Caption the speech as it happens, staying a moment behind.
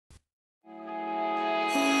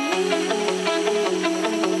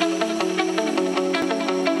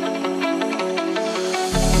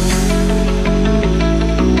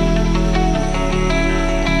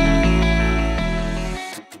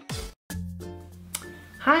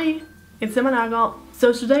Hi, it's Nørgaard.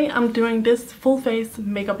 So today I'm doing this full face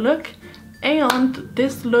makeup look, and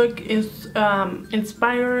this look is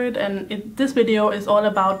inspired, and this video is all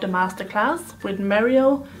about the Masterclass with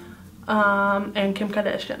Mercier and Kim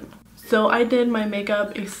Kardashian. So I did my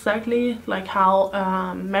makeup exactly like how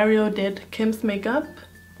Mercier did Kim's makeup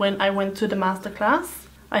when I went to the Masterclass.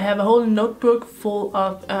 I have a whole notebook full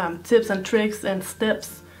of tips and tricks and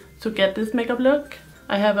steps to get this makeup look.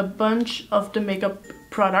 I have a bunch of the makeup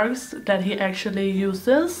products that he actually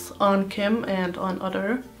uses on Kim and on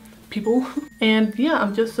other people. And yeah,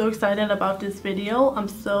 I'm just so excited about this video. I'm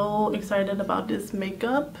so excited about this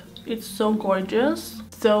makeup. It's so gorgeous.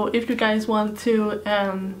 So if you guys want to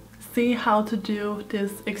see how to do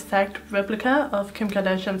this exact replica of Kim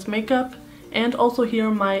Kardashian's makeup and also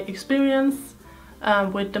hear my experience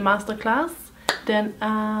with the Masterclass, then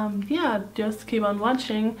yeah, just keep on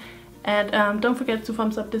watching. And don't forget to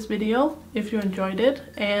thumbs up this video if you enjoyed it,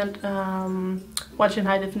 and watch in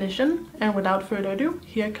high definition. And without further ado,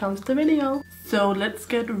 here comes the video. So let's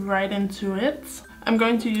get right into it. I'm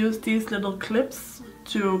going to use these little clips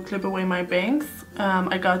to clip away my bangs.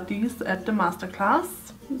 I got these at the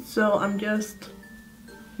Masterclass, so I'm just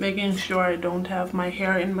making sure I don't have my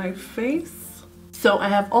hair in my face. So I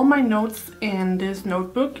have all my notes in this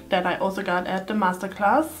notebook that I also got at the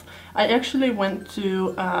Masterclass. I actually went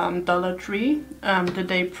to Dollar Tree the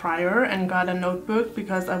day prior and got a notebook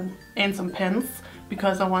and some pens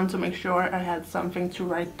because I wanted to make sure I had something to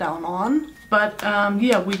write down on. But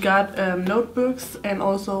yeah, we got notebooks and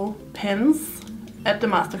also pens at the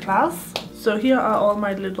Masterclass. So here are all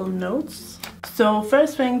my little notes. So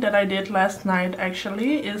first thing that I did last night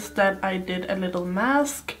actually is that I did a little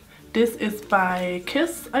mask. This is by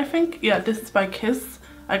Kiss, I think. Yeah, this is by Kiss.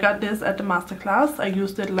 I got this at the Masterclass. I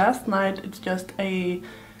used it last night. It's just a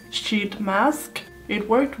sheet mask. It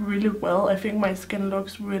worked really well. I think my skin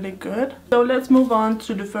looks really good. So let's move on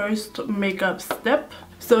to the first makeup step.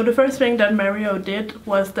 So the first thing that Mercier did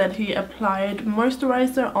was that he applied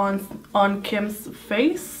moisturizer on Kim's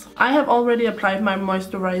face. I have already applied my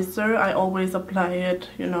moisturizer. I always apply it,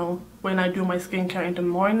 you know, when I do my skincare in the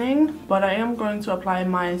morning. But I am going to apply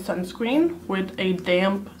my sunscreen with a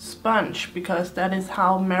damp sponge because that is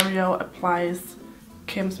how Mercier applies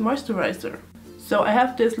Kim's moisturizer. So I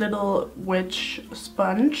have this little Wedge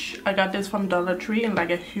sponge. I got this from Dollar Tree in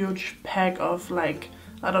like a huge pack of like,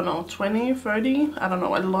 I don't know, 20, 30, I don't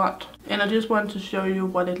know, a lot. And I just want to show you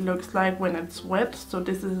what it looks like when it's wet. So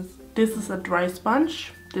this is a dry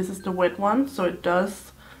sponge. This is the wet one, so it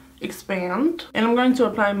does expand. And I'm going to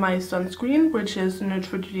apply my sunscreen, which is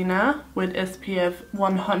Neutrogena with SPF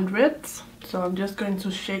 100. So I'm just going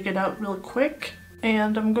to shake it out real quick.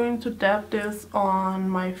 And I'm going to dab this on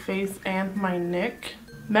my face and my neck.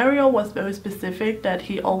 Mercier was very specific that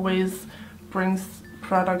he always brings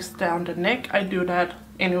products down the neck. I do that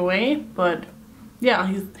anyway, but yeah,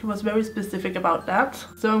 he was very specific about that.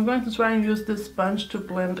 So I'm going to try and use this sponge to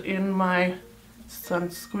blend in my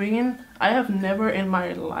sunscreen. I have never in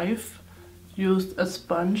my life used a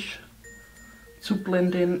sponge to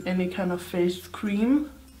blend in any kind of face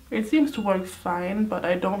cream. It seems to work fine, but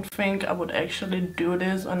I don't think I would actually do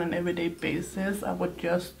this on an everyday basis. I would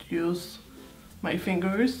just use my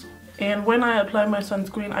fingers. And when I apply my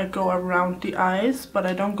sunscreen, I go around the eyes, but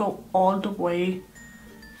I don't go all the way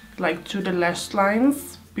like to the lash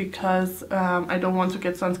lines because I don't want to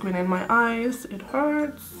get sunscreen in my eyes. It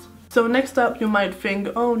hurts. So next up, you might think,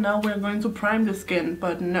 oh, now we're going to prime the skin,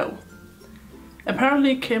 but no.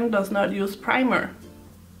 Apparently Kim does not use primer,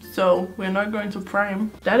 so we're not going to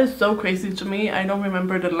prime. That is so crazy to me. I don't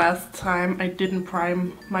remember the last time I didn't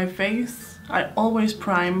prime my face. I always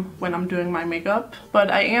prime when I'm doing my makeup, but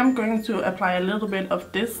I am going to apply a little bit of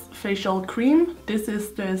this facial cream. This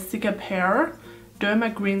is the Cicapair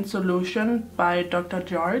Derma Green Solution by Dr.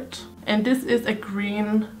 Jart, and this is a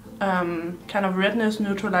green kind of redness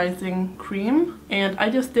neutralizing cream. And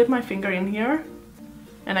I just dip my finger in here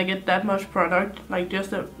and I get that much product, like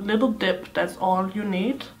just a little dip, that's all you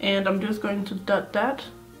need. And I'm just going to dot that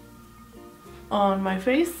on my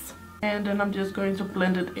face, and then I'm just going to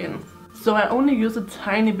blend it in. So I only use a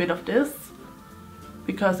tiny bit of this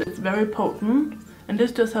because it's very potent, and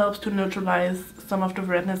this just helps to neutralize some of the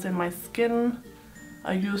redness in my skin.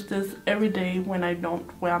 I use this every day when I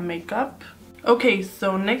don't wear makeup. Okay,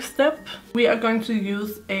 so next step, we are going to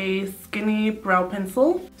use a skinny brow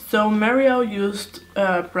pencil. So Mercier used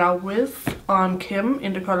Brow Wiz on Kim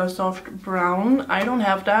in the color Soft Brown. I don't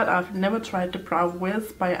have that. I've never tried the Brow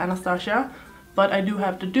Wiz by Anastasia, but I do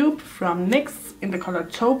have the dupe from NYX in the color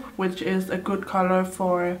Taupe, which is a good color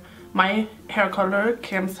for my hair color,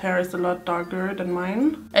 Kim's hair is a lot darker than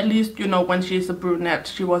mine. At least, you know, when she's a brunette.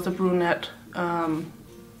 She was a brunette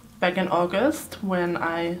back in August when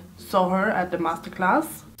I saw her at the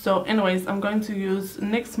masterclass. So anyways, I'm going to use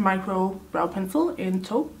NYX Micro Brow Pencil in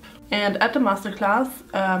Taupe. And at the masterclass,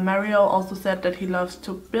 Mario also said that he loves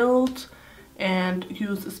to build and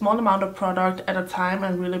use a small amount of product at a time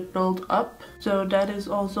and really build up. So that is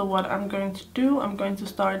also what I'm going to do. I'm going to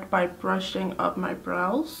start by brushing up my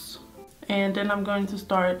brows. And then I'm going to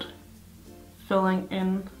start filling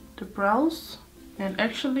in the brows. And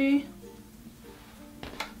actually,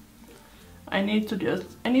 I need to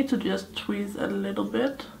just tweeze a little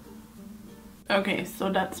bit. Okay,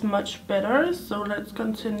 so that's much better. So let's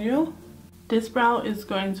continue. This brow is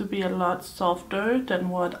going to be a lot softer than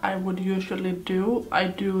what I would usually do. I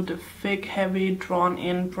do the thick, heavy,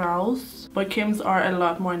 drawn-in brows, but Kim's are a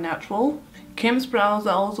lot more natural. Kim's brows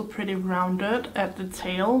are also pretty rounded at the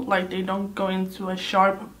tail, like they don't go into a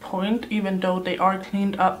sharp point, even though they are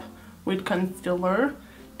cleaned up with concealer.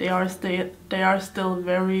 They are still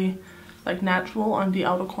very like natural on the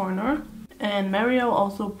outer corner. And Mario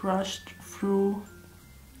also brushed through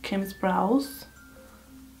Kim's brows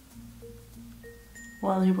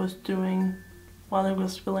while he was filling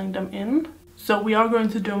them in. So we are going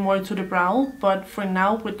to do more to the brow, but for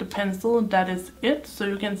now with the pencil, that is it. So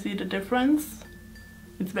you can see the difference.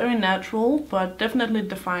 It's very natural, but definitely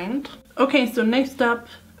defined. Okay, so next up,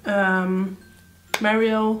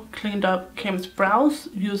 Mario cleaned up Kim's brows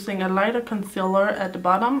using a lighter concealer at the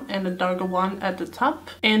bottom and a darker one at the top.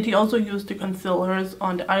 And he also used the concealers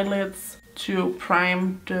on the eyelids to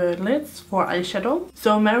prime the lids for eyeshadow.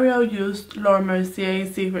 So Mario used Mercier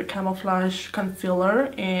Secret Camouflage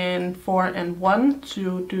Concealer in 4 and 1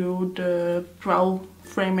 to do the brow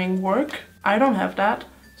framing work. I don't have that,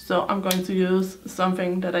 so I'm going to use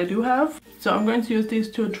something that I do have. So I'm going to use these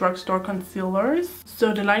two drugstore concealers.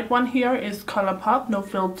 So the light one here is ColourPop No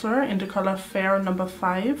Filter in the color Fair number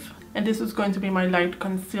 5. And this is going to be my light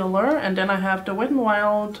concealer. And then I have the Wet n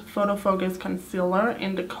Wild Photo Focus Concealer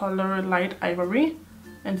in the color Light Ivory.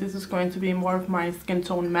 And this is going to be more of my skin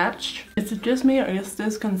tone match. Is it just me, or is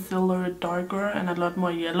this concealer darker and a lot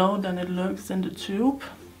more yellow than it looks in the tube?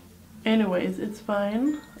 Anyways, it's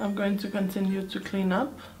fine. I'm going to continue to clean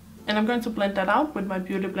up. And I'm going to blend that out with my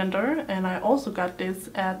beauty blender. And I also got this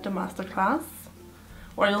at the masterclass.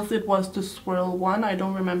 Or else it was the swirl one. I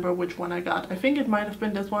don't remember which one I got. I think it might have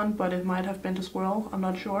been this one, but it might have been the swirl. I'm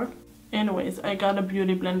not sure. Anyways, I got a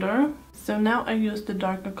beauty blender. So now I use the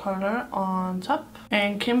darker color on top.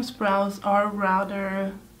 And Kim's brows are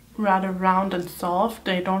rather round and soft.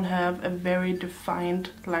 They don't have a very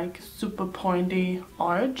defined, like super pointy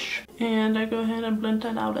arch. And I go ahead and blend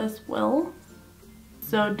that out as well.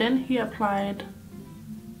 So then he applied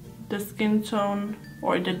the skin tone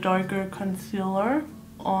or the darker concealer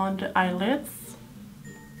on the eyelids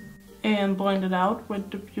and blended out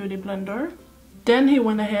with the beauty blender. Then he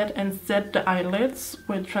went ahead and set the eyelids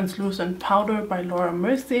with translucent powder by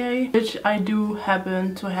Mercier, which I do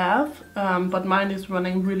happen to have, but mine is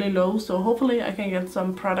running really low, so hopefully I can get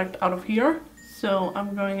some product out of here. So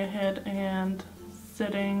I'm going ahead and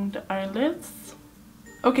setting the eyelids.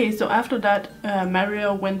 Okay, so after that,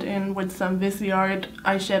 Mario went in with some Viseart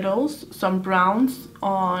eyeshadows, some browns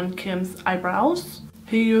on Kim's eyebrows.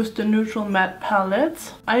 He used the neutral matte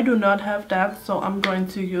palette. I do not have that, so I'm going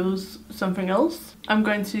to use something else. I'm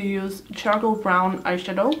going to use charcoal brown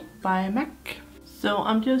eyeshadow by MAC. So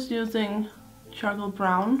I'm just using charcoal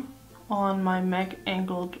brown on my MAC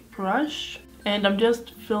angled brush. And I'm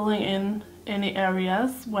just filling in any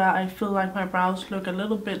areas where I feel like my brows look a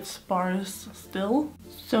little bit sparse still.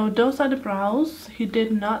 So those are the brows. He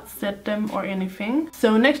did not set them or anything.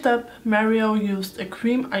 So next up, Mario used a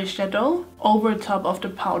cream eyeshadow over top of the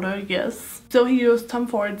powder, yes. So he used Tom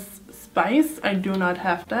Ford's Spice. I do not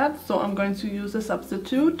have that, so I'm going to use a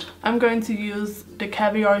substitute. I'm going to use the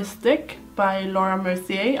Caviar stick by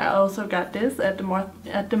Mercier. I also got this at the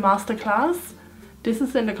masterclass. This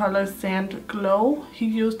is in the color Sand Glow. He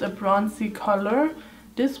used a bronzy color.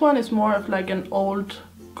 This one is more of like an old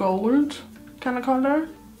gold kind of color.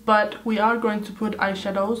 But we are going to put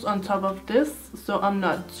eyeshadows on top of this, so I'm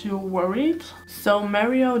not too worried. So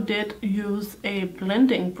Mario did use a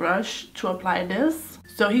blending brush to apply this.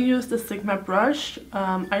 So he used a Sigma brush.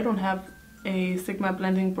 I don't have a Sigma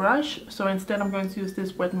blending brush, so instead I'm going to use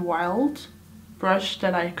this Wet n Wild brush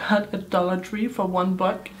that I got at Dollar Tree for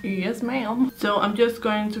 $1. Yes, ma'am. So I'm just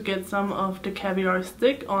going to get some of the Caviar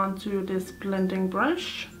stick onto this blending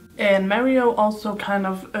brush. And Mario also kind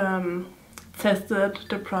of tested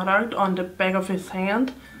the product on the back of his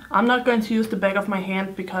hand. I'm not going to use the back of my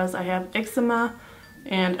hand because I have eczema,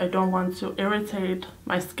 and I don't want to irritate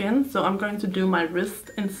my skin, so I'm going to do my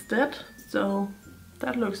wrist instead. So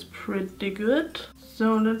that looks pretty good.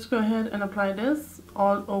 So let's go ahead and apply this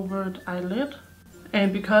all over the eyelid.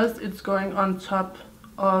 And because it's going on top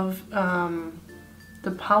of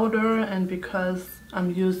the powder, and because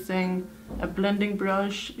I'm using a blending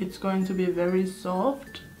brush, it's going to be very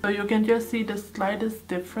soft. So you can just see the slightest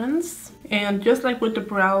difference. And just like with the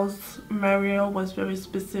brows, Mario was very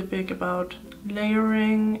specific about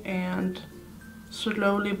layering and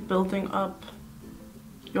slowly building up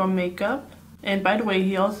your makeup. And by the way,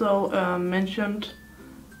 he also mentioned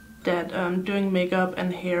that doing makeup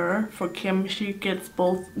and hair for Kim, she gets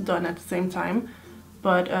both done at the same time.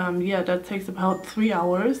 But yeah, that takes about 3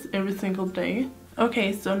 hours every single day.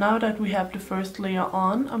 Okay, so now that we have the first layer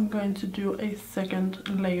on, I'm going to do a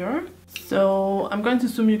second layer. So I'm going to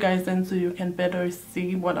zoom you guys in so you can better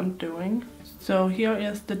see what I'm doing. So here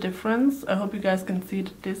is the difference. I hope you guys can see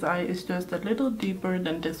that this eye is just a little deeper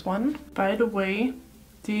than this one. By the way,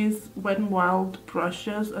 these Wet n Wild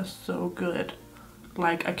brushes are so good.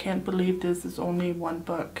 Like, I can't believe this is only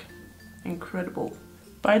 $1. Incredible.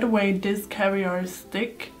 By the way, this Caviar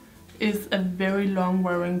stick is a very long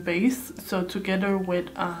wearing base, so together with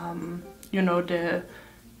you know, the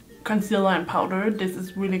concealer and powder, this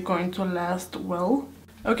is really going to last well.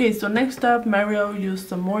 Okay, so next up, Mario used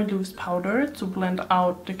some more loose powder to blend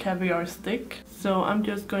out the Caviar stick. So I'm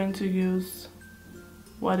just going to use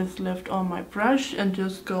what is left on my brush and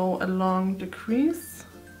just go along the crease,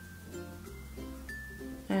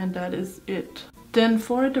 and that is it. Then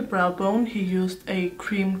for the brow bone, he used a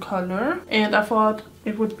cream color, and I thought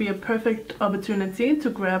it would be a perfect opportunity to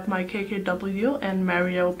grab my KKW and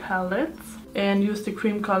Mario palettes and use the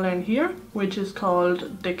cream color in here, which is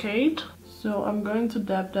called Decade. So I'm going to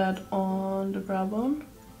dab that on the brow bone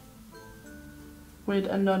with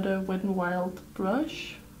another Wet n Wild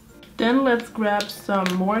brush. Then let's grab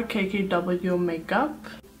some more KKW makeup.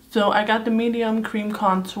 So I got the medium cream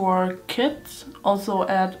contour kit, also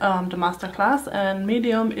at the Masterclass, and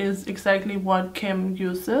medium is exactly what Kim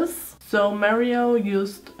uses. So Mario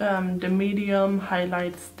used the medium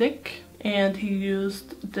highlight stick, and he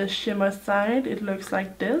used the shimmer side. It looks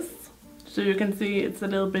like this. So you can see it's a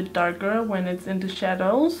little bit darker when it's in the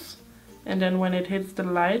shadows, and then when it hits the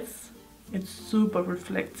lights, it's super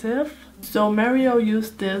reflective. So Mario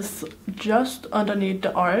used this just underneath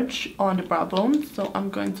the arch on the brow bone, so I'm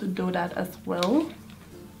going to do that as well.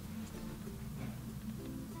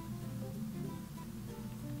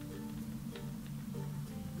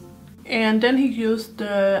 And then he used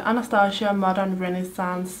the Anastasia Modern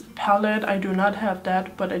Renaissance palette. I do not have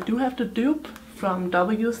that, but I do have the dupe from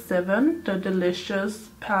W7, the Delicious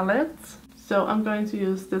palette. So I'm going to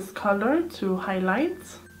use this color to highlight.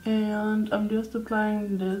 And I'm just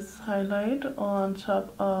applying this highlight on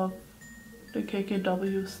top of the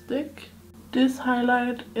KKW stick. This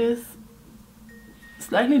highlight is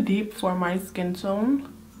slightly deep for my skin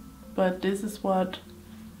tone, but this is what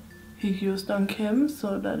he used on Kim,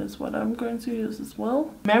 so that is what I'm going to use as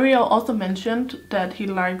well. Mario also mentioned that he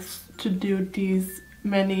likes to do these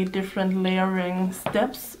many different layering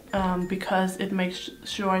steps because it makes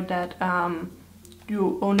sure that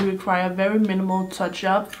you only require very minimal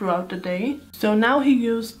touch-up throughout the day. So now he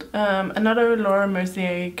used another Laura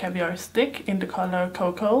Mercier Caviar stick in the color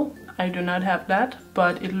Cocoa. I do not have that,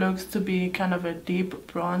 but it looks to be kind of a deep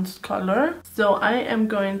bronze color. So I am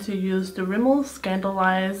going to use the Rimmel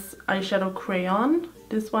Scandaleyes eyeshadow crayon.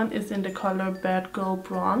 This one is in the color Bad Girl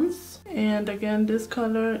Bronze. And again, this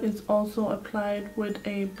color is also applied with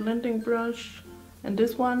a blending brush. And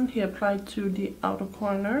this one he applied to the outer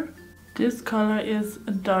corner. This color is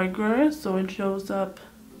darker, so it shows up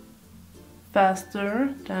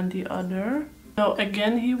faster than the other. So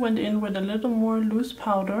again, he went in with a little more loose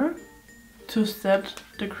powder to set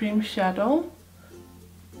the cream shadow.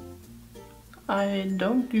 I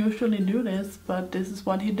don't usually do this, but this is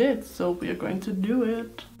what he did, so we are going to do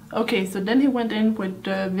it. Okay, so then he went in with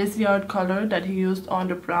the Viseart color that he used on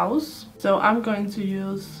the brows. So I'm going to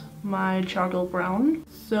use my charcoal brown.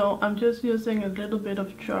 So I'm just using a little bit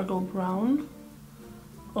of charcoal brown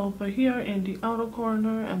over here in the outer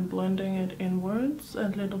corner and blending it inwards a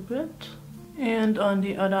little bit. And on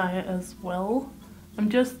the other eye as well. I'm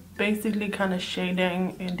just basically kind of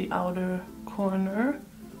shading in the outer corner.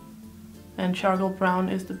 And charcoal brown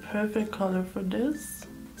is the perfect color for this.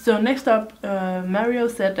 So next up, Mario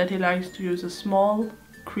said that he likes to use a small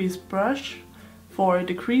crease brush for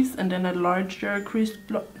the crease and then a larger crease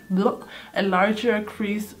a larger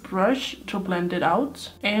crease brush to blend it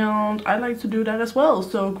out, and I like to do that as well,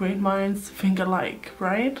 so great minds think alike,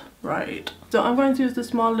 right? Right. So I'm going to use the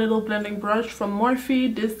small little blending brush from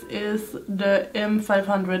Morphe. This is the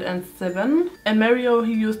M507, and Mario,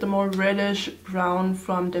 he used a more reddish brown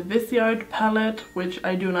from the Jart palette, which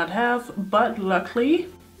I do not have, but luckily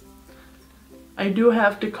I do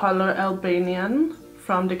have the color Albanian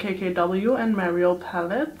from the KKW and Mario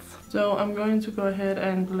palettes. So I'm going to go ahead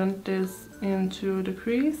and blend this into the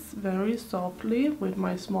crease very softly with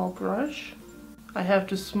my small brush. I have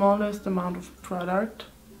the smallest amount of product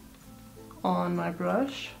on my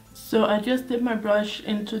brush. So I just dip my brush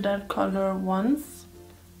into that color once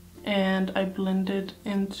and I blend it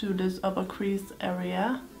into this upper crease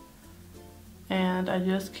area. And I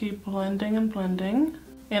just keep blending and blending.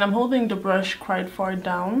 And I'm holding the brush quite far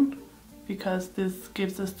down because this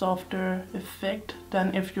gives a softer effect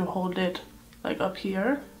than if you hold it like up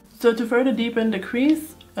here. So to further deepen the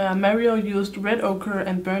crease, Mario used red ochre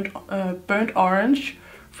and burnt orange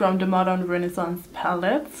from the Modern Renaissance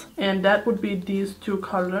palette, and that would be these two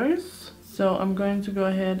colors. So I'm going to go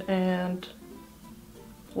ahead and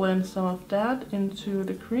blend some of that into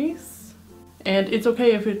the crease. And it's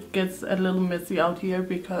okay if it gets a little messy out here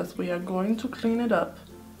because we are going to clean it up.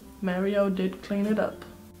 Mario did clean it up.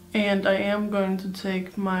 And I am going to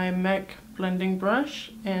take my MAC blending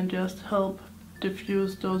brush and just help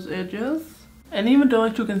diffuse those edges. And even though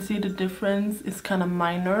as you can see the difference is kind of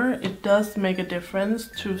minor, it does make a difference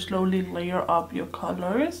to slowly layer up your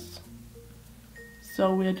colors.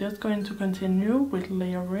 So we are just going to continue with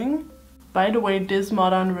layering. By the way, this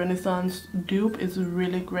Modern Renaissance dupe is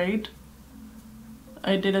really great.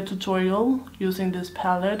 I did a tutorial using this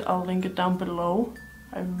palette, I'll link it down below.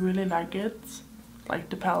 I really like it. Like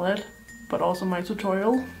the palette, but also my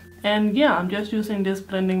tutorial. And yeah, I'm just using this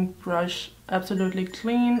blending brush absolutely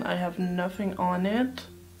clean. I have nothing on it.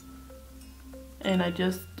 And I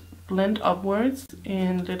just blend upwards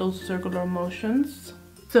in little circular motions.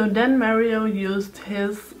 So then Mario used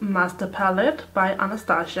his Master palette by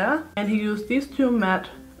Anastasia. And he used these two matte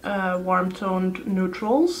warm toned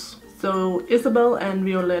neutrals. So Isabel and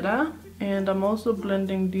Violetta. And I'm also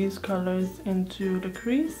blending these colors into the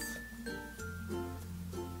crease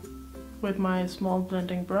with my small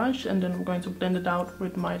blending brush, and then I'm going to blend it out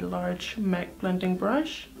with my large MAC blending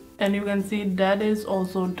brush. And you can see that is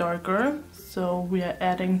also darker, so we are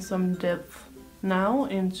adding some depth now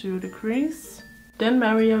into the crease. Then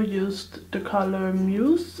Mario used the color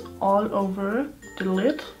Muse all over the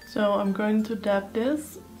lid. So I'm going to dab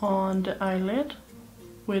this on the eyelid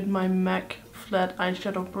with my MAC flat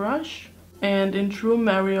eyeshadow brush. And in true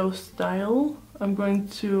Mario style, I'm going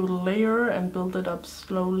to layer and build it up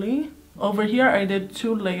slowly. Over here I did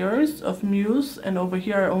 2 layers of Muse, and over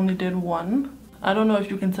here I only did 1. I don't know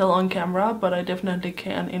if you can tell on camera, but I definitely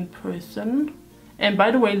can in person. And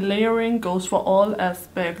by the way, layering goes for all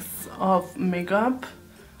aspects of makeup.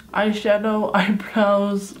 Eyeshadow,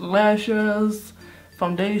 eyebrows, lashes,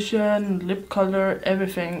 foundation, lip color,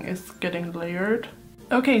 everything is getting layered.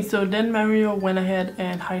 Okay, so then Mario went ahead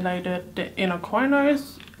and highlighted the inner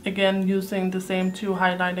corners, again using the same 2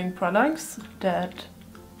 highlighting products that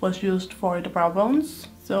was used for the brow bones.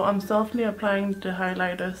 So I'm softly applying the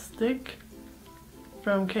highlighter stick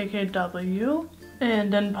from KKW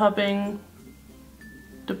and then popping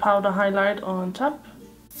the powder highlight on top.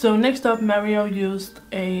 So next up, Mario used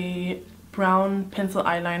a brown pencil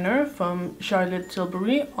eyeliner from Charlotte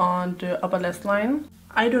Tilbury on the upper lash line.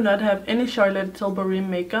 I do not have any Charlotte Tilbury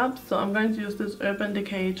makeup, so I'm going to use this Urban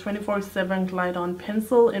Decay 24/7 Glide On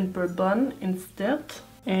pencil in Bourbon instead.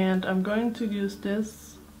 And I'm going to use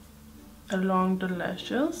this along the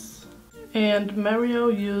lashes. And Mario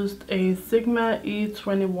used a Sigma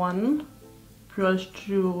E21 brush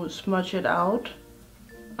to smudge it out.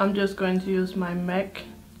 I'm just going to use my MAC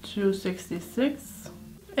 266.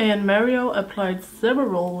 And Mario applied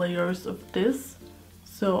several layers of this.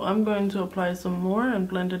 So I'm going to apply some more and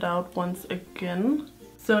blend it out once again.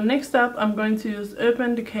 So next up, I'm going to use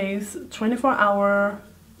Urban Decay's 24-hour,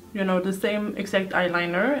 you know, the same exact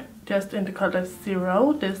eyeliner, just in the color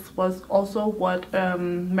 0. This was also what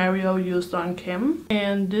Mario used on Kim.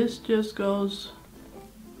 And this just goes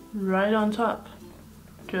right on top.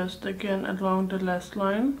 Just again along the lash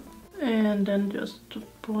line. And then just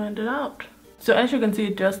blend it out. So as you can see,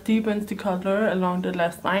 it just deepens the color along the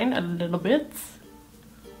lash line a little bit.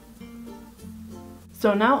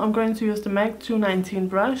 So now I'm going to use the MAC 219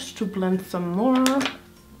 brush to blend some more.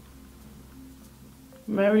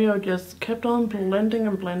 Mario just kept on blending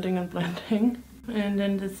and blending and blending. And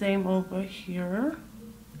then the same over here.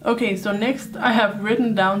 Okay, so next I have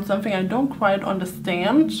written down something I don't quite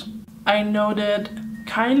understand. I noted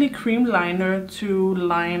Kylie cream liner to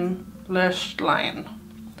line lash line,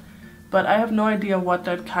 but I have no idea what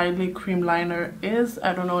that Kylie cream liner is.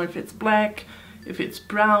 I don't know if it's black, if it's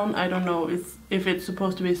brown, I don't know if it's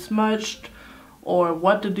supposed to be smudged or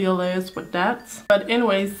what the deal is with that. But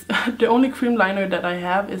anyways, the only cream liner that I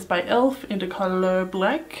have is by e.l.f. in the color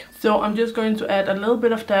black. So I'm just going to add a little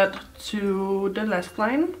bit of that to the lash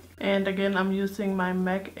line. And again, I'm using my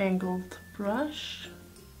MAC angled brush.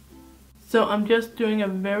 So I'm just doing a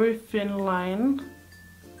very thin line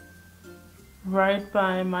right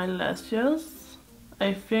by my lashes.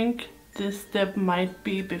 I think this step might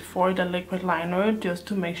be before the liquid liner, just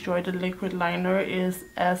to make sure the liquid liner is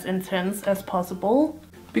as intense as possible.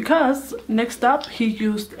 Because next up he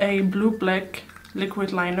used a blue-black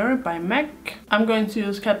liquid liner by MAC. I'm going to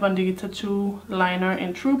use Kat Von D Tattoo liner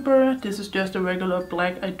in Trooper. This is just a regular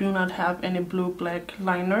black. I do not have any blue-black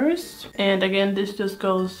liners. And again, this just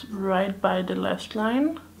goes right by the lash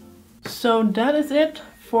line. So that is it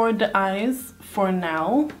for the eyes for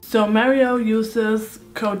now. So Mario uses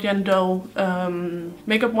Kojendo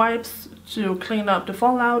makeup wipes to clean up the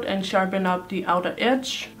fallout and sharpen up the outer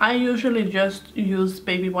edge. I usually just use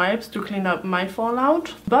baby wipes to clean up my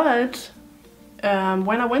fallout, but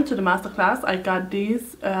when I went to the masterclass I got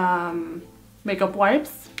these makeup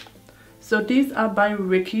wipes. So these are by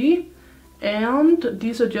Ricky and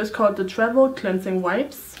these are just called the Travel Cleansing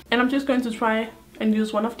Wipes, and I'm just going to try and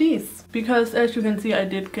use one of these because, as you can see, I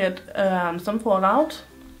did get some fallout.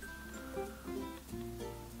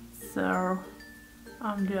 So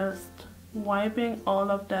I'm just wiping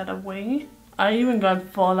all of that away. I even got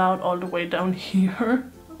fallout all the way down here.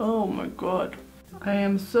 Oh my god. I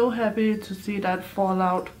am so happy to see that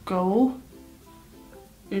fallout go.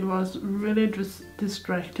 It was really just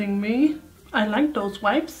distracting me. I like those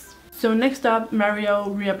wipes. So next up, Mario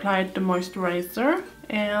reapplied the moisturizer,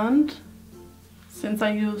 and since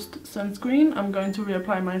I used sunscreen, I'm going to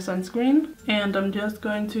reapply my sunscreen, and I'm just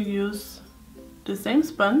going to use the same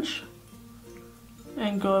sponge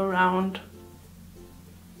and go around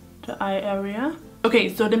the eye area.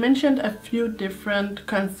 Okay, so they mentioned a few different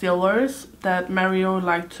concealers that Mario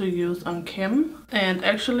liked to use on Kim, and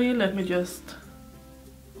actually let me just,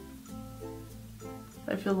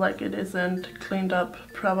 I feel like it isn't cleaned up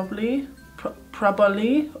properly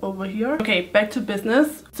over here. Okay, back to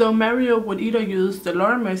business. So Mario would either use the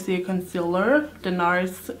Laura Mercier concealer, the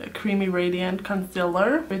NARS Creamy Radiant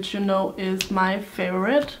Concealer, which you know is my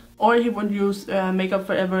favorite, or he would use Makeup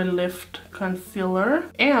Forever Lift Concealer,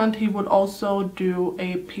 and he would also do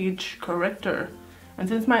a peach corrector. And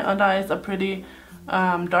since my under eyes are pretty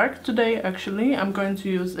dark today, actually, I'm going to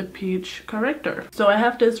use a peach corrector. So I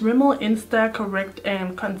have this Rimmel Insta Correct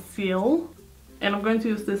and Conceal, and I'm going to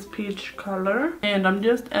use this peach color, and I'm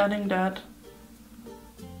just adding that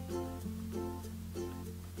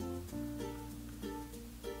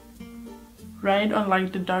right on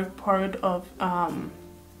like the dark part of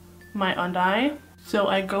my under eye. So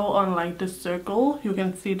I go on like the circle. You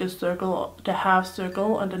can see the circle, the half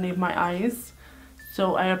circle underneath my eyes.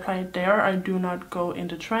 So I apply it there. I do not go in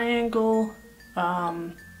the triangle.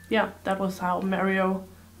 Yeah, that was how Mario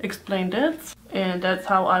explained it, and that's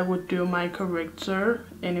how I would do my corrector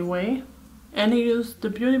anyway. And he used the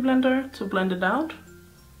beauty blender to blend it out.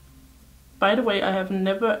 By the way, I have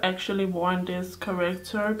never actually worn this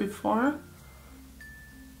corrector before,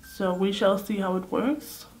 so we shall see how it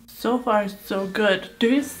works. So far so good. Do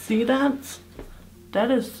you see that? That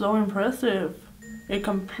is so impressive. It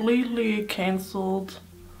completely cancelled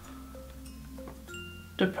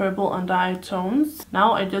the purple under eye tones.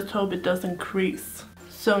 Now I just hope it doesn't crease.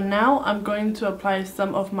 So now I'm going to apply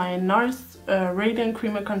some of my NARS Radiant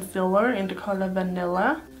Creamer Concealer in the color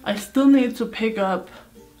Vanilla. I still need to pick up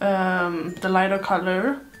the lighter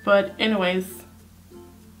color, but anyways,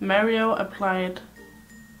 Mario applied,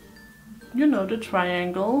 you know, the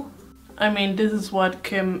triangle. I mean, this is what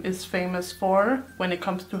Kim is famous for when it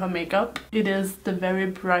comes to her makeup. It is the very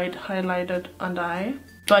bright highlighted under eye.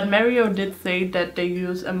 But Mario did say that they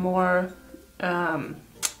use a more,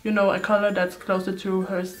 you know, a color that's closer to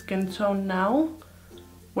her skin tone now.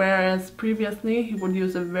 Whereas previously he would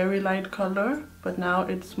use a very light color, but now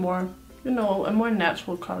it's more, you know, a more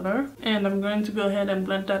natural color. And I'm going to go ahead and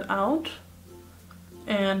blend that out.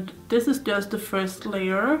 And this is just the first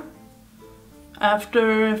layer.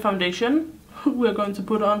 After foundation, we're going to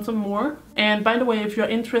put on some more. And by the way, if you're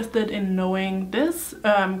interested in knowing this,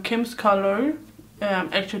 Kim's color,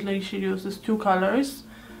 actually she uses two colors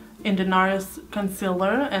in the NARS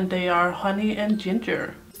concealer, and they are honey and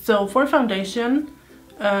ginger. So for foundation,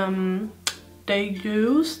 they they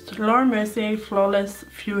used Mercier Flawless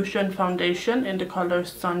Fusion Foundation in the color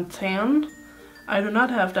Suntan. I do not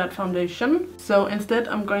have that foundation, so instead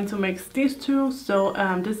I'm going to mix these two. So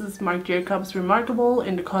this is Marc Jacobs Remarkable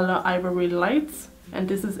in the color Ivory Lights, and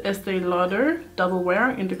this is Estee Lauder Double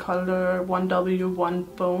Wear in the color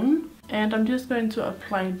 1W1 Bone. And I'm just going to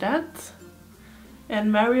apply that. And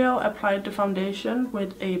Mario applied the foundation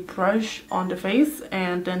with a brush on the face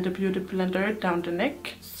and then the beauty blender down the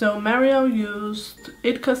neck. So Mario used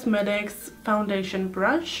It Cosmetics foundation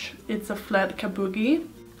brush. It's a flat kabuki.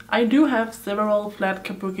 I do have several flat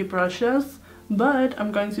kabuki brushes, but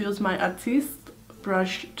I'm going to use my Artiste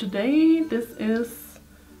brush today. This is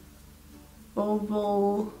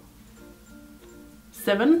oval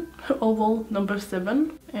number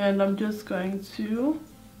 7, and I'm just going to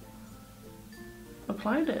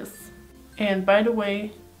apply this. And by the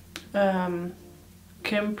way,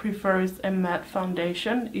 Kim prefers a matte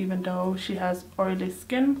foundation even though she has oily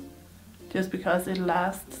skin, just because it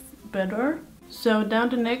lasts better. So down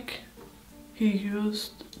the neck he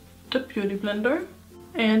used the beauty blender,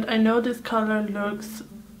 and I know this color looks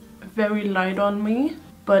very light on me,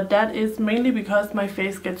 but that is mainly because my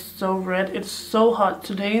face gets so red. It's so hot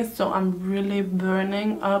today, so I'm really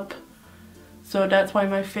burning up. So that's why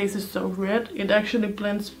my face is so red. It actually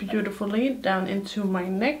blends beautifully down into my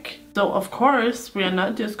neck. So of course, we are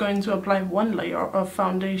not just going to apply one layer of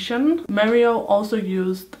foundation. Mario also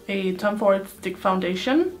used a Tom Ford stick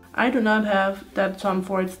foundation. I do not have that Tom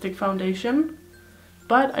Ford stick foundation,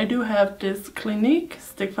 but I do have this Clinique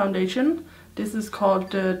stick foundation. This is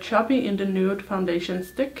called the Choppy in the Nude foundation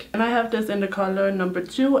stick, and I have this in the color number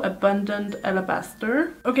 2, Abundant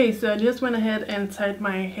Alabaster. Okay, so I just went ahead and tied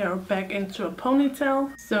my hair back into a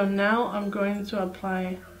ponytail. So now I'm going to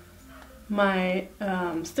apply my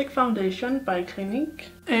stick foundation by Clinique,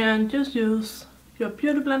 and just use your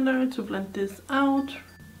beauty blender to blend this out,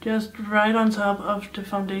 just right on top of the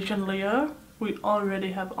foundation layer we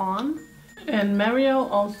already have on. And Mario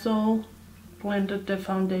also blended the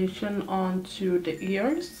foundation onto the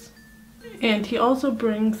ears, and he also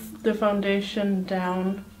brings the foundation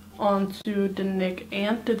down onto the neck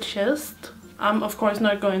and the chest. I'm of course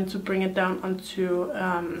not going to bring it down onto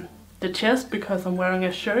the chest because I'm wearing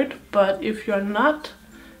a shirt, but if you're not,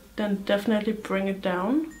 then definitely bring it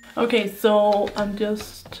down. Okay, so I'm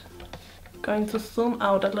just going to zoom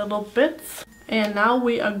out a little bit. And now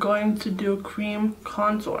we are going to do cream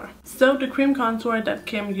contour. So the cream contour that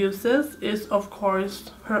Kim uses is of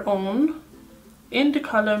course her own in the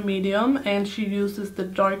color medium, and she uses the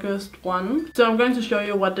darkest one. So I'm going to show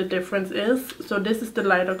you what the difference is. So this is the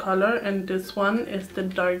lighter color and this one is the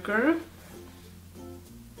darker.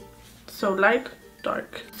 So light,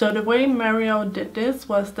 dark. So the way Mario did this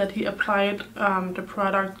was that he applied the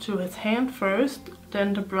product to his hand first,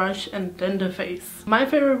 then the brush, and then the face. My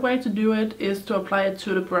favorite way to do it is to apply it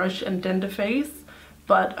to the brush and then the face,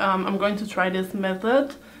 but I'm going to try this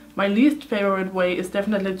method. My least favorite way is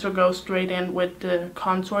definitely to go straight in with the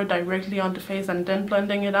contour directly on the face and then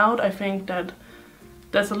blending it out. I think that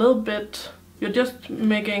that's a little bit, you're just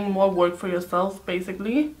making more work for yourself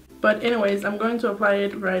basically. But anyways, I'm going to apply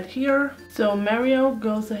it right here. So Mario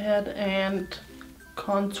goes ahead and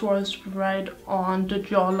contours right on the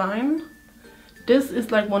jawline. This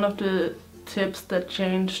is like one of the tips that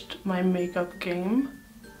changed my makeup game.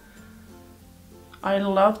 I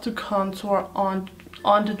love to contour on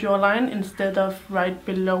the jawline instead of right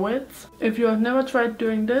below it. If you have never tried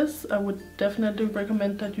doing this, I would definitely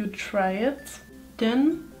recommend that you try it.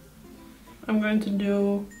 Then I'm going to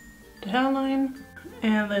do the hairline,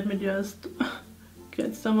 and let me just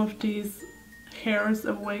get some of these hairs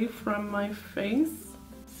away from my face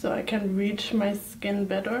so I can reach my skin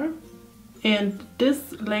better. And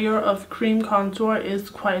this layer of cream contour is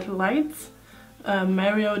quite light.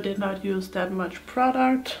 Mario did not use that much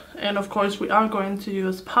product, and of course we are going to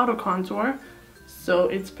use powder contour, so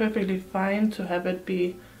it's perfectly fine to have it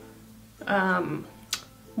be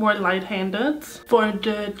more light-handed. For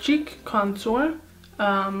the cheek contour,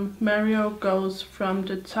 Mario goes from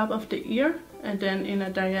the top of the ear and then in a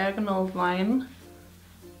diagonal line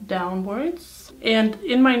downwards. And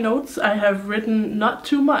in my notes I have written not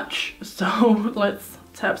too much, so let's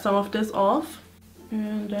tap some of this off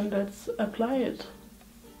and then let's apply it.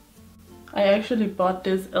 I actually bought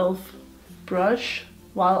this e.l.f. brush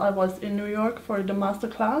while I was in New York for the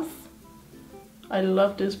masterclass. I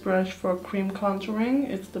love this brush for cream contouring,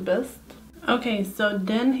 it's the best. Okay, so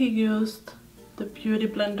then he used the beauty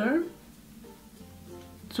blender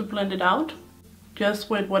to blend it out, just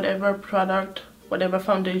with whatever product, whatever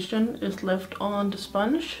foundation is left on the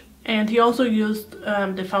sponge. And he also used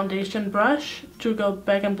the foundation brush to go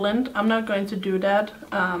back and blend. I'm not going to do that.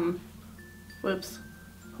 Whoops,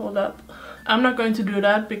 hold up. I'm not going to do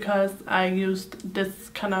that because I used this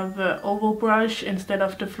kind of oval brush instead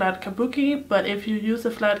of the flat kabuki, but if you use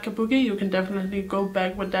a flat kabuki you can definitely go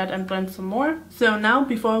back with that and blend some more. So now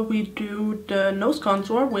before we do the nose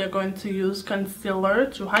contour, we are going to use concealer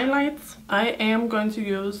to highlight. I am going to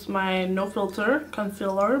use my No Filter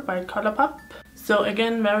concealer by ColourPop. So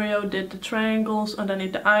again, Mario did the triangles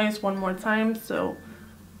underneath the eyes one more time, so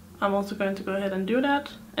I'm also going to go ahead and do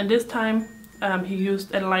that. And this time he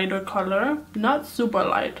used a lighter color, not super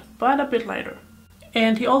light, but a bit lighter.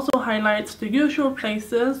 And he also highlights the usual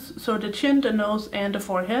places, so the chin, the nose and the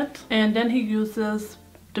forehead. And then he uses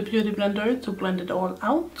the beauty blender to blend it all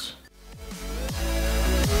out.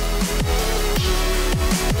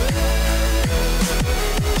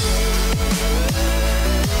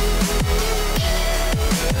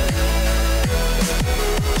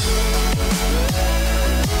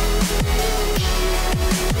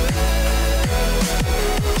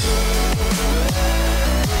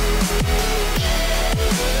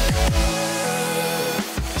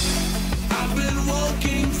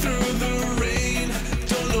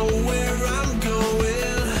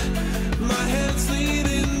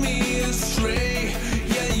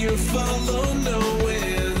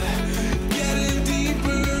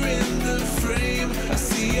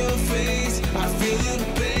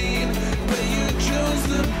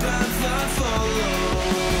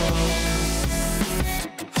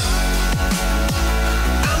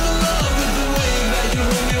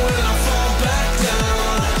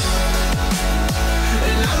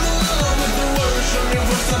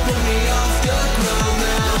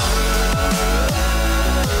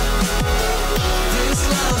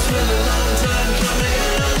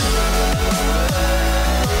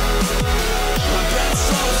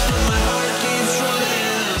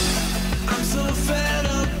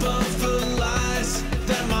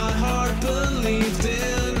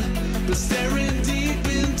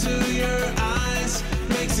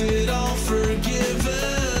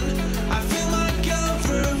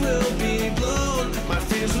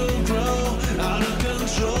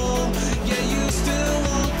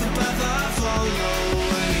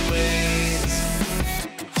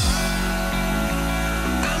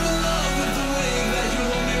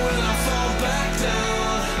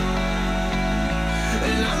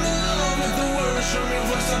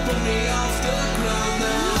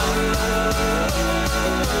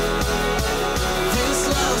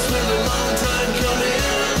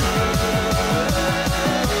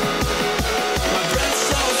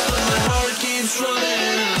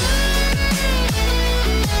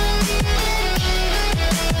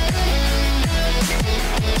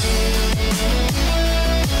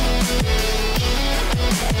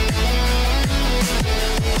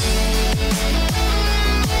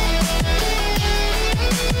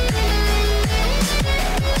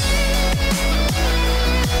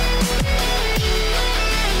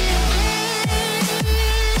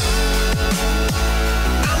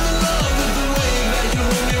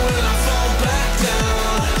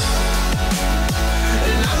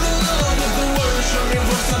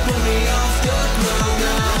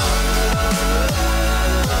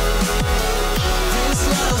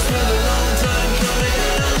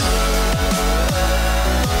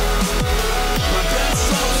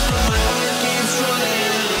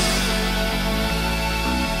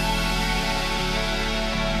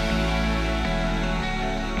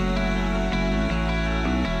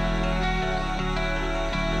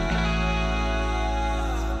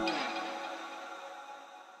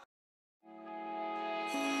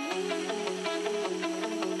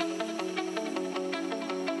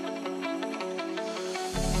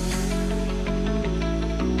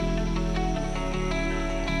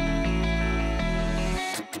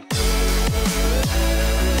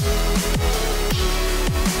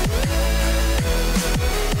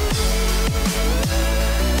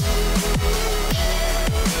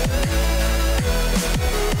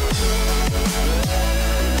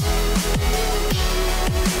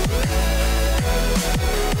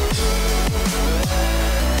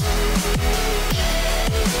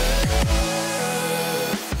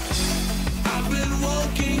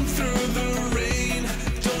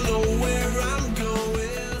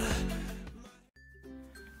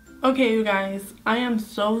 Okay you guys, I am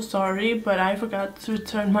so sorry, but I forgot to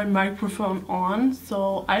turn my microphone on,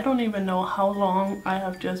 so I don't even know how long I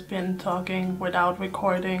have just been talking without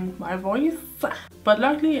recording my voice. But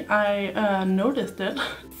luckily I noticed it.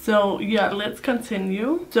 So yeah, let's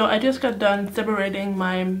continue. So I just got done separating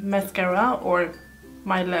my mascara or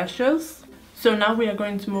my lashes. So now we are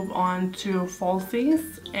going to move on to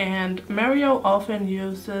falsies, and Mario often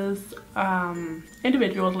uses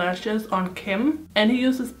individual lashes on Kim, and he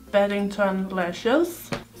uses Paddington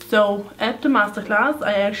lashes. So at the masterclass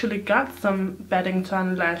I actually got some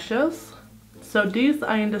Paddington lashes. So these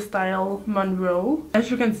are in the style Monroe.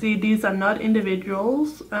 As you can see, these are not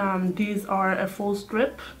individuals, these are a full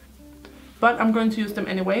strip. But I'm going to use them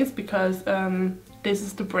anyways because this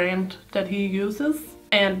is the brand that he uses.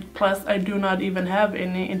 And plus I do not even have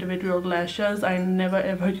any individual lashes. I never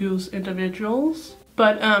ever use individuals.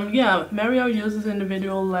 But yeah, Mario uses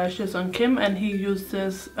individual lashes on Kim, and he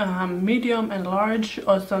uses medium and large,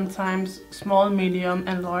 or sometimes small, medium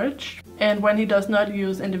and large. And when he does not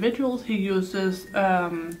use individuals, he uses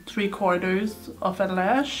 3/4 of a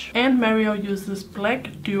lash. And Mario uses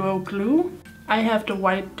black duo glue. I have the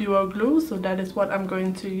white duo glue, so that is what I'm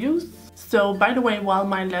going to use. So by the way, while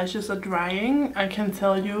my lashes are drying, I can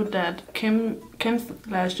tell you that Kim's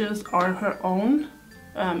lashes are her own.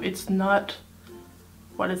 It's not,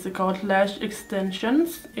 what is it called, lash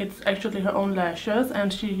extensions. It's actually her own lashes,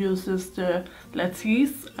 and she uses the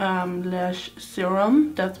Latisse lash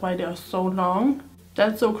serum. That's why they are so long.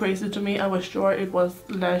 That's so crazy to me. I was sure it was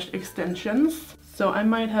lash extensions. So I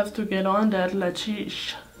might have to get on that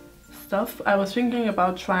Latisse stuff. I was thinking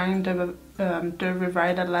about trying the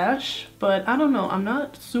Revita lash, but I don't know, I'm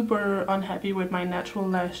not super unhappy with my natural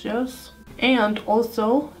lashes. And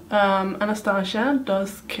also Anastasia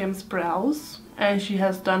does Kim's brows, and she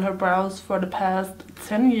has done her brows for the past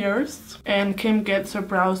 10 years. And Kim gets her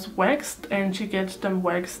brows waxed, and she gets them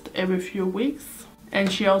waxed every few weeks,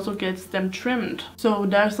 and she also gets them trimmed. So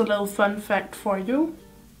there's a little fun fact for you.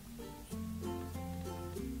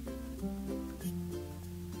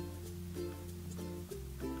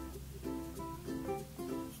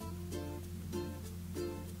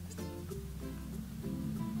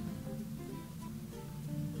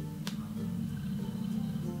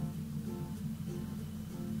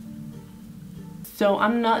 So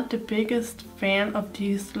I'm not the biggest fan of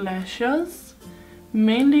these lashes,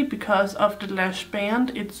 mainly because of the lash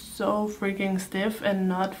band. It's so freaking stiff and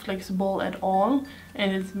not flexible at all,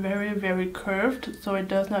 and it's very curved, so it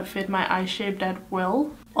does not fit my eye shape that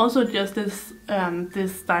well. Also, just this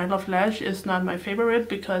style of lash is not my favorite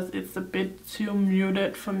because it's a bit too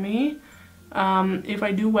muted for me. If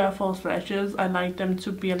I do wear false lashes, I like them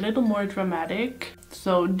to be a little more dramatic.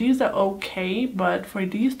 So these are okay, but for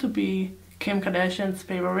these to be Kim Kardashian's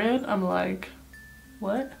favorite, I'm like,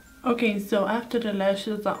 what? Okay, so after the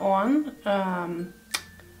lashes are on,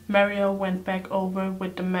 Mario went back over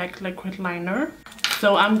with the MAC liquid liner.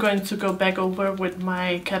 So I'm going to go back over with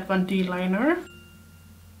my Kat Von D liner.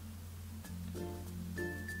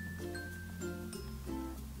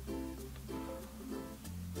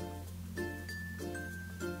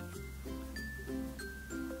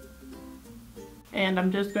 And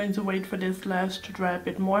I'm just going to wait for this lash to dry a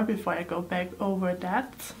bit more before I go back over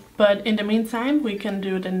that. But in the meantime, we can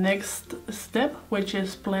do the next step, which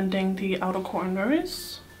is blending the outer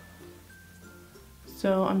corners.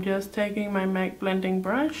 So I'm just taking my MAC blending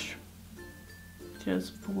brush,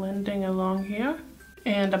 just blending along here,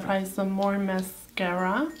 and apply some more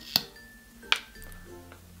mascara.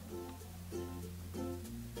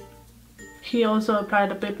 He also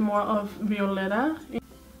applied a bit more of Violetta.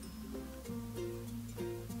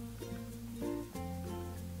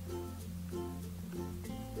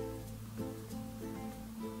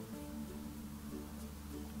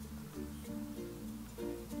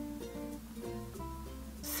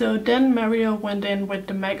 So then Mario went in with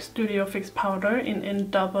the MAC Studio Fix powder in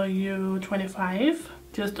NW25,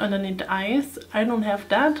 just underneath the eyes. I don't have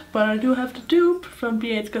that, but I do have the dupe from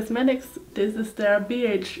BH Cosmetics. This is their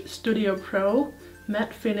BH Studio Pro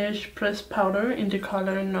Matte Finish Pressed Powder in the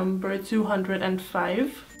color number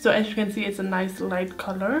 205. So as you can see, it's a nice light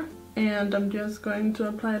color. And I'm just going to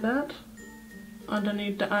apply that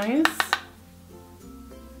underneath the eyes.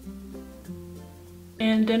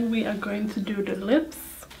 And then we are going to do the lips.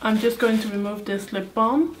 I'm just going to remove this lip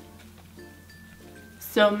balm.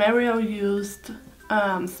 So Mario used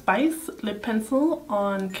Spice lip pencil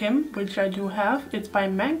on Kim, which I do have. It's by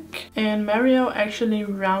MAC. And Mario actually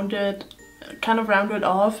kind of rounded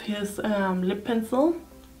off his lip pencil.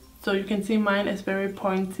 So you can see mine is very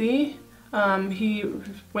pointy. He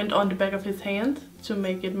went on the back of his hand to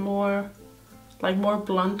make it more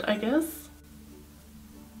blunt, I guess.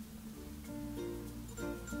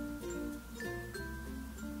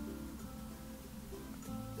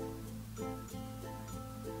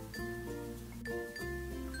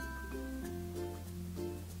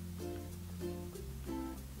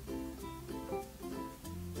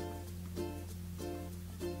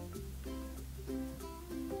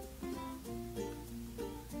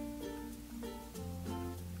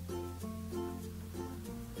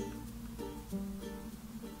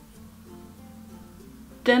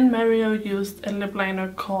 Then Mario used a lip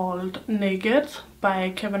liner called Naked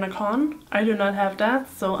by Caviar. I do not have that,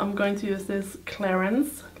 so I'm going to use this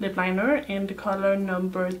Clarins lip liner in the color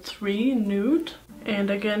number 3 Nude. And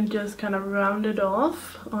again, just kind of round it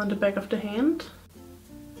off on the back of the hand.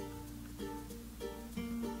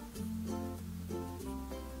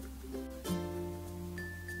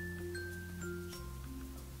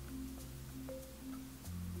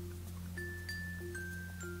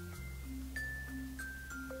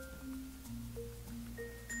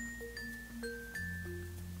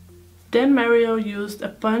 Then Mario used a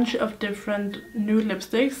bunch of different nude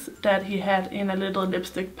lipsticks that he had in a little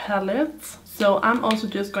lipstick palette. So I'm also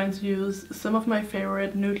just going to use some of my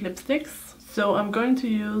favorite nude lipsticks. So I'm going to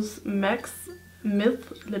use MAC's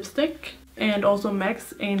Myth lipstick and also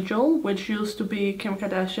MAC's Angel, which used to be Kim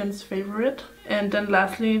Kardashian's favorite. And then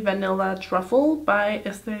lastly, Vanilla Truffle by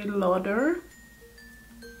Estee Lauder.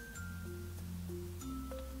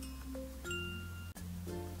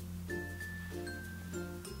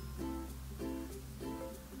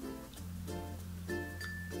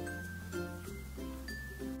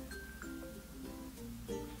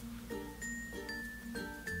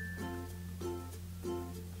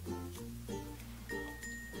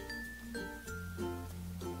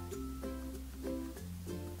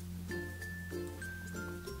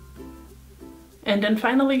 And then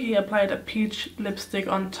finally he applied a peach lipstick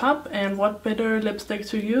on top, and what better lipstick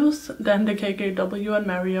to use than the KKW and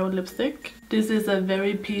Mario lipstick. This is a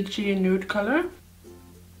very peachy nude color.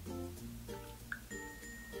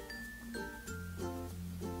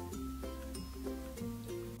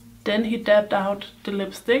 Then he dabbed out the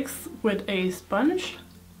lipsticks with a sponge.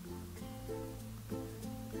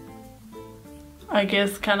 I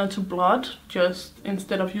guess kind of to blot, just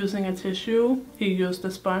instead of using a tissue, he used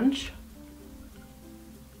a sponge.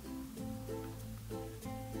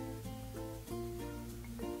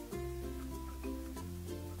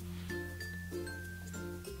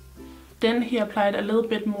 Then he applied a little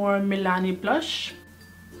bit more Milani blush.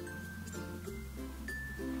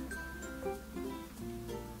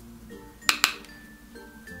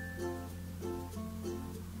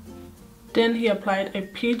 Then he applied a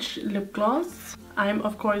peach lip gloss. I'm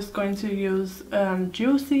of course going to use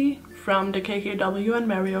Juicy from the KKW and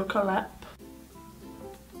Mario collab.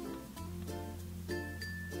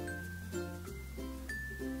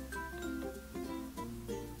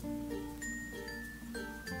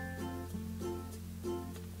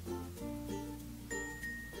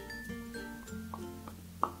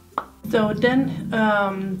 So then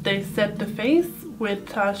they set the face with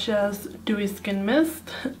Tasha's Dewy Skin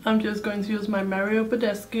Mist. I'm just going to use my Mario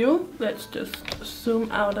Badescu. Let's just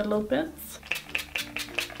zoom out a little bit.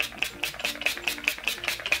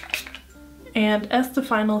 And as the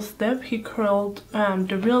final step, he curled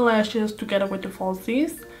the real lashes together with the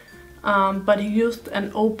falsies. But he used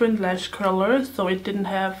an open lash curler, so it didn't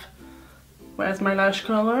have... Where's my lash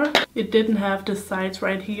curler? It didn't have the sides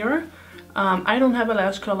right here. I don't have a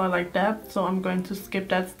lash curler like that, so I'm going to skip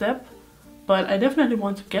that step. But I definitely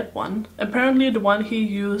want to get one. Apparently the one he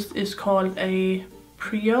used is called a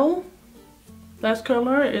Preo lash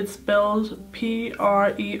curler. It's spelled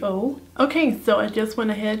P-R-E-O. Okay, so I just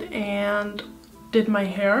went ahead and did my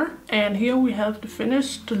hair. And here we have the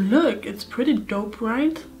finished look. It's pretty dope,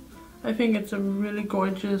 right? I think it's a really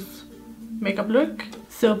gorgeous makeup look.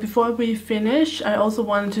 So before we finish, I also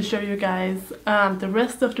wanted to show you guys the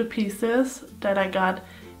rest of the pieces that I got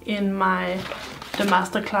in the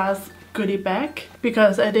Masterclass goodie bag,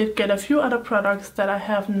 because I did get a few other products that I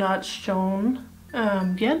have not shown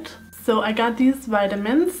yet. So I got these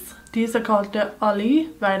vitamins. These are called the Ollie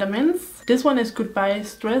vitamins. This one is Goodbye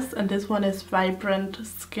Stress and this one is Vibrant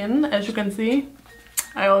Skin. As you can see,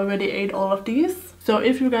 I already ate all of these. So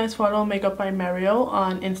if you guys follow Makeup by Mario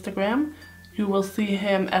on Instagram, you will see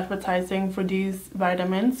him advertising for these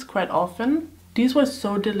vitamins quite often. These were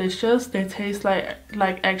so delicious. They taste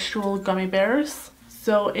like actual gummy bears.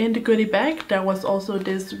 So in the goodie bag there was also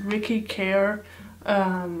this Ricky Care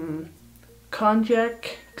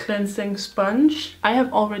cognac cleansing sponge. I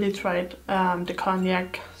have already tried the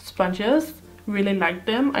cognac sponges. Really like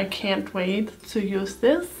them. I can't wait to use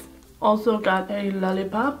this. Also got a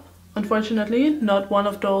lollipop. Unfortunately, not one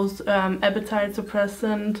of those appetite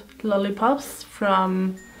suppressant lollipops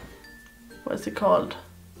from, what's it called?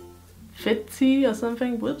 Fitzy or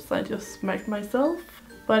something. Whoops, I just smacked myself.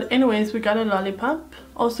 But anyways, we got a lollipop.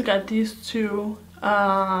 Also got these two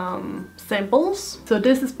samples. So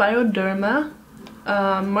this is Bioderma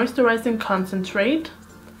Moisturizing Concentrate.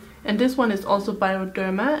 And this one is also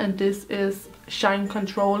Bioderma, and this is Shine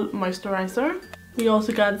Control Moisturizer. We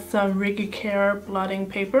also got some Ricky Care blotting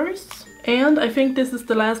papers. And I think this is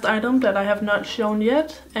the last item that I have not shown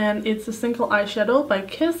yet, and it's a single eyeshadow by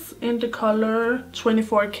Kiss in the color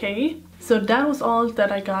 24K. So that was all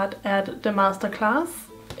that I got at the masterclass,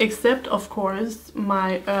 except of course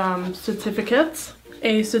my certificate.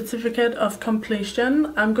 A certificate of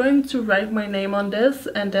completion. I'm going to write my name on this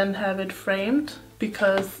and then have it framed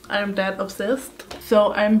because I'm that obsessed.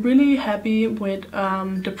 So I'm really happy with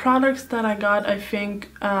the products that I got. I think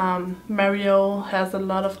Mercier has a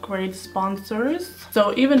lot of great sponsors.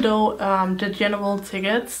 So even though the general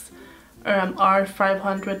tickets are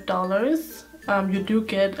 $500, you do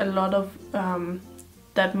get a lot of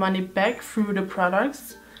that money back through the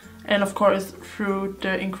products. And of course through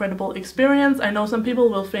the incredible experience. I know some people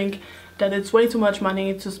will think that it's way too much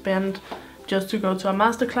money to spend just to go to a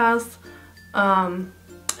masterclass, and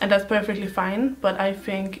that's perfectly fine, but I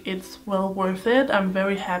think it's well worth it. I'm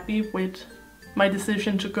very happy with my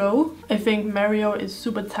decision to go. I think Mercier is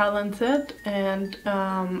super talented, and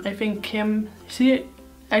I think Kim, she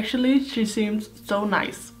seems so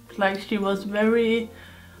nice. Like, she was very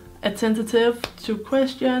attentive to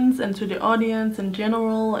questions and to the audience in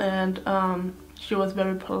general, and she was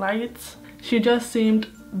very polite. She just seemed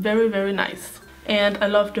very, very nice. And I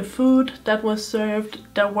loved the food that was served.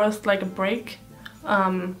 There was like a break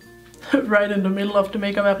right in the middle of the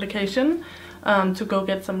makeup application to go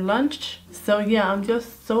get some lunch. So yeah, I'm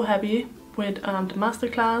just so happy with the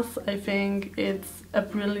masterclass. I think it's a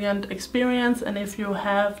brilliant experience, and if you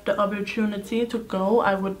have the opportunity to go,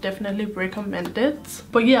 I would definitely recommend it.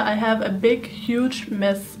 But yeah, I have a big huge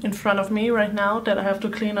mess in front of me right now that I have to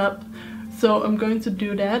clean up, so I'm going to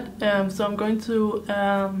do that. So I'm going to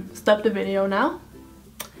stop the video now,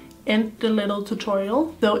 end the little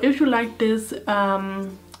tutorial. So if you like this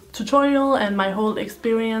tutorial and my whole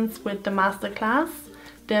experience with the masterclass,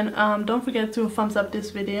 then don't forget to thumbs up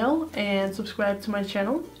this video and subscribe to my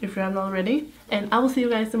channel if you haven't already. And I will see you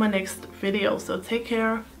guys in my next video. So take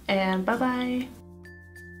care and bye bye!